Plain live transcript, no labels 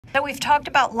So we've talked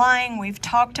about lying, we've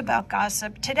talked about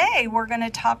gossip. Today we're going to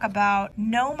talk about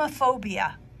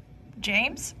nomophobia.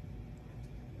 James,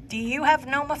 do you have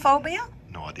nomophobia?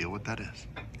 No idea what that is.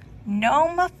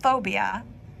 Nomophobia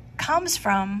comes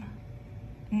from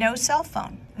no cell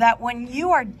phone. That when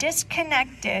you are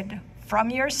disconnected from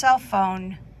your cell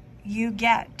phone, you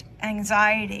get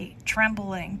anxiety,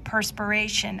 trembling,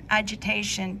 perspiration,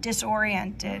 agitation,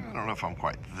 disoriented. I don't know if I'm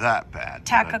quite that bad.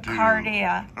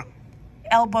 Tachycardia,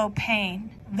 elbow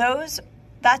pain.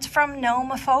 That's from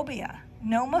nomophobia.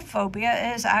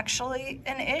 Nomophobia is actually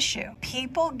an issue.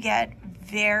 People get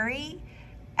very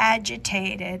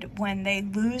agitated when they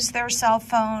lose their cell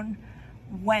phone,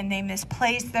 when they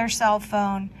misplace their cell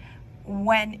phone,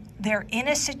 when they're in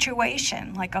a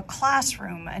situation like a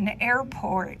classroom, an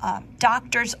airport, a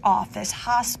doctor's office,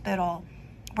 hospital,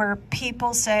 where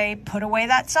people say, put away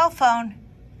that cell phone,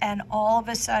 and all of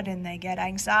a sudden they get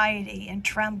anxiety and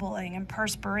trembling and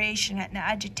perspiration and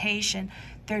agitation.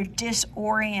 They're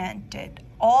disoriented.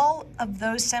 All of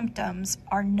those symptoms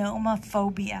are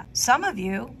nomophobia. Some of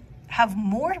you have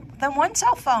more than one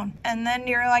cell phone, and then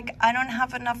you're like, I don't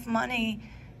have enough money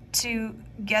to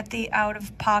get the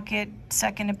out-of-pocket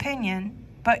second opinion,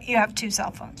 but you have 2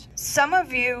 cell phones. Some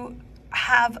of you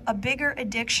have a bigger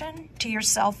addiction to your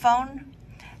cell phone,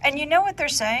 and you know what they're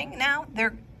saying now?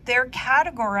 They're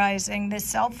categorizing this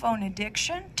cell phone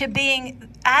addiction to being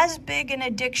as big an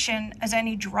addiction as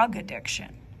any drug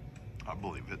addiction. I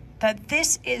believe it. That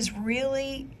this is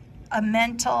really a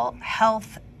mental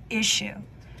health issue.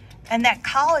 And that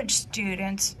college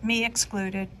students, me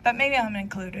excluded, but maybe I'm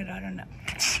included, I don't know,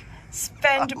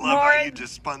 spend more you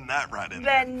just spun that right in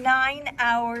than 9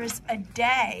 hours a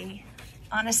day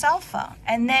on a cell phone.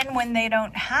 And then when they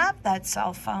don't have that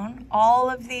cell phone, all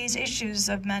of these issues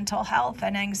of mental health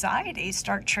and anxiety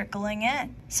start trickling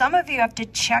in. Some of you have to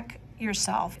check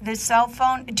yourself. The cell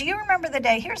phone, do you remember the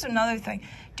day? Here's another thing.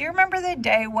 Do you remember the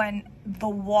day when the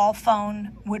wall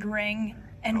phone would ring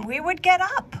and we would get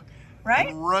up? Right?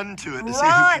 And run to it to see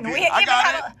run. who We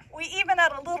even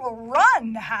had a little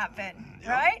run happen, Yep,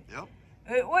 right? Yep.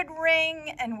 It would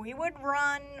ring and we would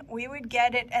run, we would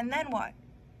get it, and then what?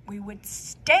 We would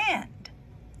stand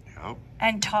Yep.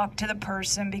 and talk to the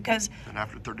person because And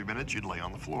after 30 minutes, you'd lay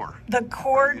on the floor. the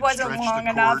cord wasn't long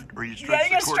enough. Or you stretch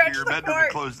the cord to your bedroom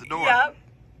and close the door.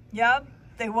 Yep.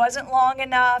 They wasn't long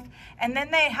enough. And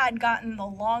then they had gotten the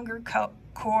longer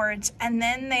cords, and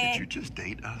then they... Did you just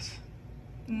date us?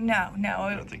 No.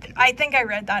 I don't think you did. I think I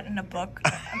read that in a book.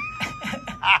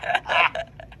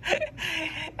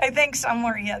 I think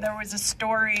somewhere, there was a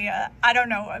story. I don't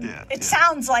know. It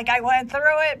sounds like I went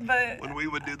through it, but... When we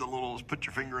would do the little put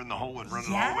your finger in the hole and run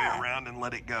it all the way around and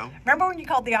let it go. Remember when you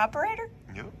called the operator?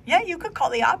 Yep. Yeah, you could call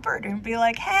the operator and be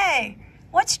like, hey,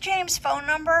 what's James' phone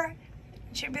number?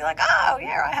 And she'd be like, oh,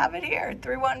 yeah, I have it here,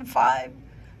 315...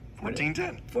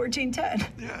 1410.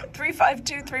 Yeah.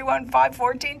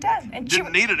 352-315-1410. And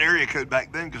didn't need an area code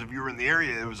back then because if you were in the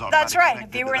area, it was That's automatic. right.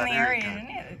 If you were in the area, you didn't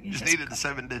need it. You just needed the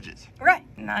 7 digits. Right.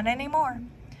 Not anymore.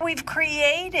 We've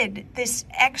created this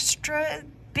extra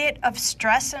bit of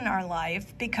stress in our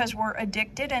life because we're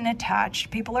addicted and attached.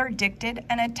 People are addicted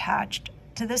and attached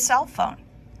to the cell phone.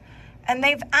 And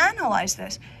they've analyzed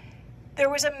this. There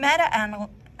was a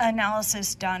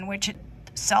meta-analysis done, which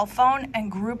cell phone, and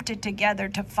grouped it together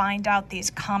to find out these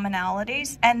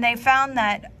commonalities. And they found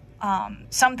that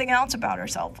something else about our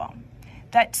cell phone,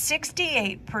 that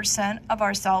 68% of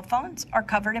our cell phones are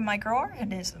covered in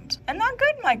microorganisms, and not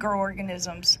good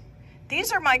microorganisms.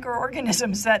 These are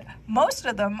microorganisms that most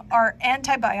of them are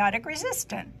antibiotic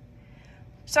resistant.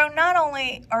 So not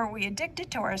only are we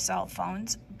addicted to our cell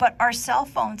phones, but our cell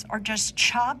phones are just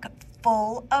chock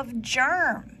full of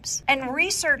germs. And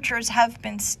researchers have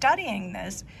been studying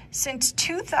this since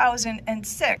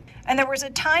 2006. And there was a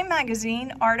Time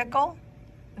magazine article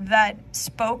that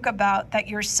spoke about that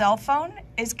your cell phone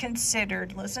is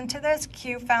considered, listen to this,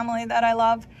 Q family that I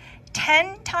love,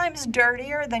 10 times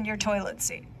dirtier than your toilet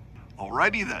seat.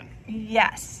 Alrighty then.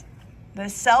 Yes. The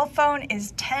cell phone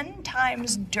is 10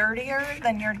 times dirtier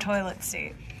than your toilet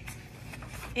seat.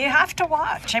 You have to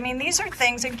watch. I mean, these are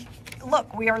things...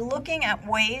 Look, we are looking at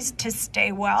ways to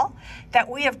stay well that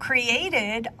we have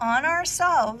created on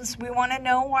ourselves. We want to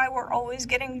know why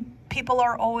people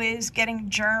are always getting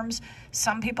germs.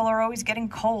 Some people are always getting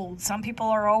colds. Some people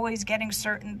are always getting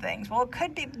certain things. Well, it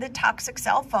could be the toxic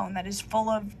cell phone that is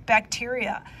full of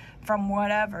bacteria from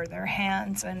whatever, their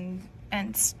hands and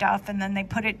stuff, and then they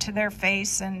put it to their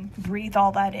face and breathe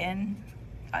all that in.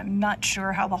 I'm not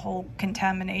sure how the whole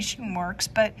contamination works,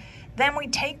 but then we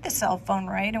take the cell phone,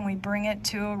 right, and we bring it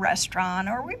to a restaurant,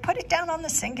 or we put it down on the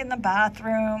sink in the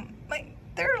bathroom. Like,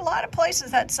 there are a lot of places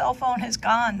that cell phone has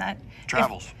gone that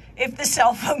Travels. If the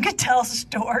cell phone could tell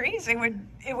stories,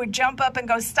 it would jump up and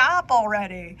go, stop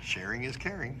already. Sharing is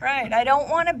caring. Right. I don't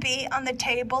want to be on the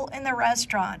table in the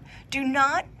restaurant. Do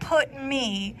not put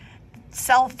me,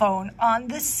 cell phone, on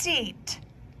the seat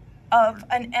of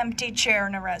an empty chair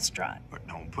in a restaurant. But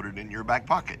don't put it in your back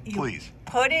pocket, please.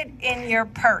 Put it in your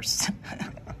purse.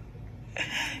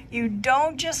 You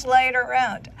don't just lay it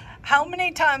around. How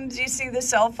many times do you see the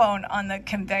cell phone on the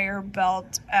conveyor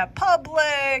belt at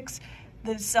Publix?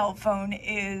 The cell phone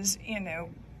is,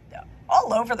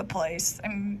 all over the place.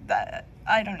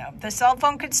 I don't know. The cell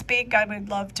phone could speak. I would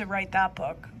love to write that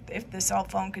book if the cell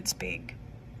phone could speak.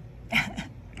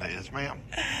 Yes, ma'am.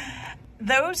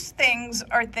 Those things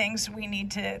are things we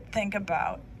need to think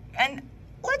about. And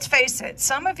let's face it,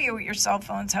 some of you with your cell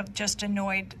phones have just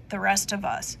annoyed the rest of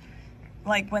us.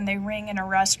 Like when they ring in a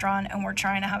restaurant and we're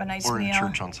trying to have a nice meal. Or in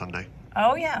church on Sunday.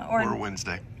 Oh, yeah. Or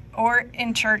Wednesday. Or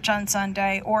in church on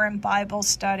Sunday, or in Bible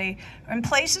study, or in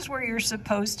places where you're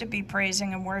supposed to be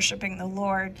praising and worshiping the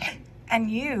Lord,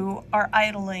 and you are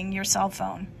idling your cell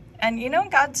phone. And you know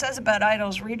what God says about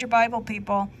idols? Read your Bible,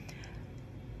 people.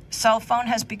 Cell phone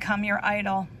has become your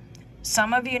idol.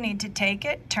 Some of you need to take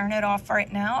it, turn it off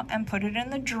right now, and put it in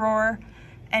the drawer,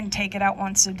 and take it out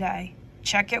once a day.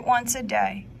 Check it once a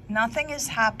day. Nothing is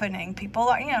happening. People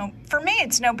are, for me,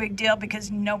 it's no big deal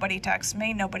because nobody texts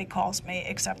me, nobody calls me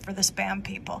except for the spam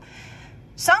people.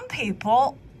 Some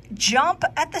people jump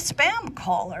at the spam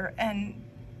caller and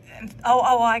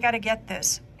I got to get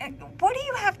this. And what do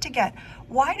you have to get?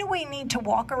 Why do we need to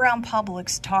walk around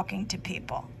Publix talking to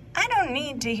people? I don't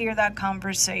need to hear that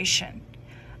conversation.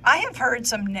 I have heard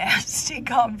some nasty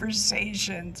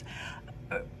conversations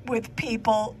with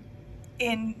people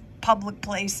in public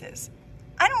places.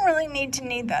 I don't really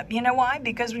need that. You know why?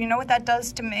 Because you know what that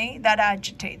does to me? That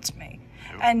agitates me.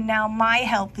 And now my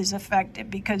health is affected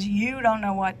because you don't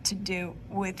know what to do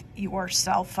with your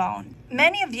cell phone.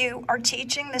 Many of you are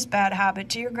teaching this bad habit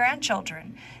to your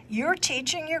grandchildren. You're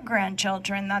teaching your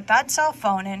grandchildren that cell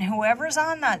phone and whoever's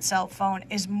on that cell phone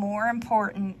is more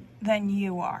important than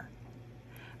you are.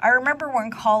 I remember when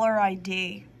caller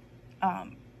ID,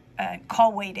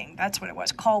 call waiting, that's what it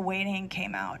was, call waiting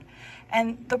came out.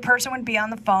 And the person would be on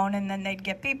the phone, and then they'd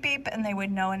get beep, beep, and they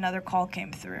would know another call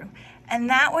came through. And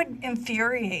that would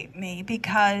infuriate me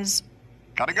because...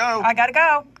 Gotta go. I gotta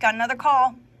go. Got another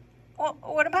call. Well,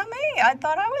 what about me? I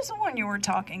thought I was the one you were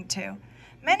talking to.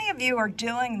 Many of you are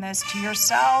doing this to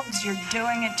yourselves. You're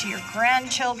doing it to your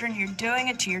grandchildren. You're doing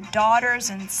it to your daughters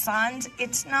and sons.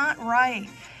 It's not right.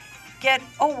 Get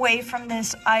away from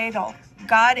this idol.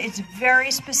 God is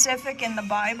very specific in the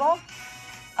Bible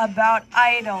about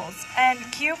idols. And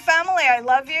Q family, I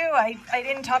love you. I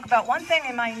didn't talk about one thing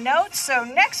in my notes, so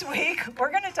next week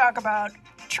we're going to talk about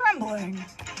trembling.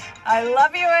 I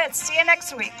love you. See you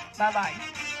next week. Bye-bye.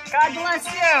 God bless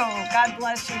you. God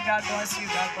bless you. God bless you.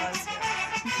 God bless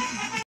you.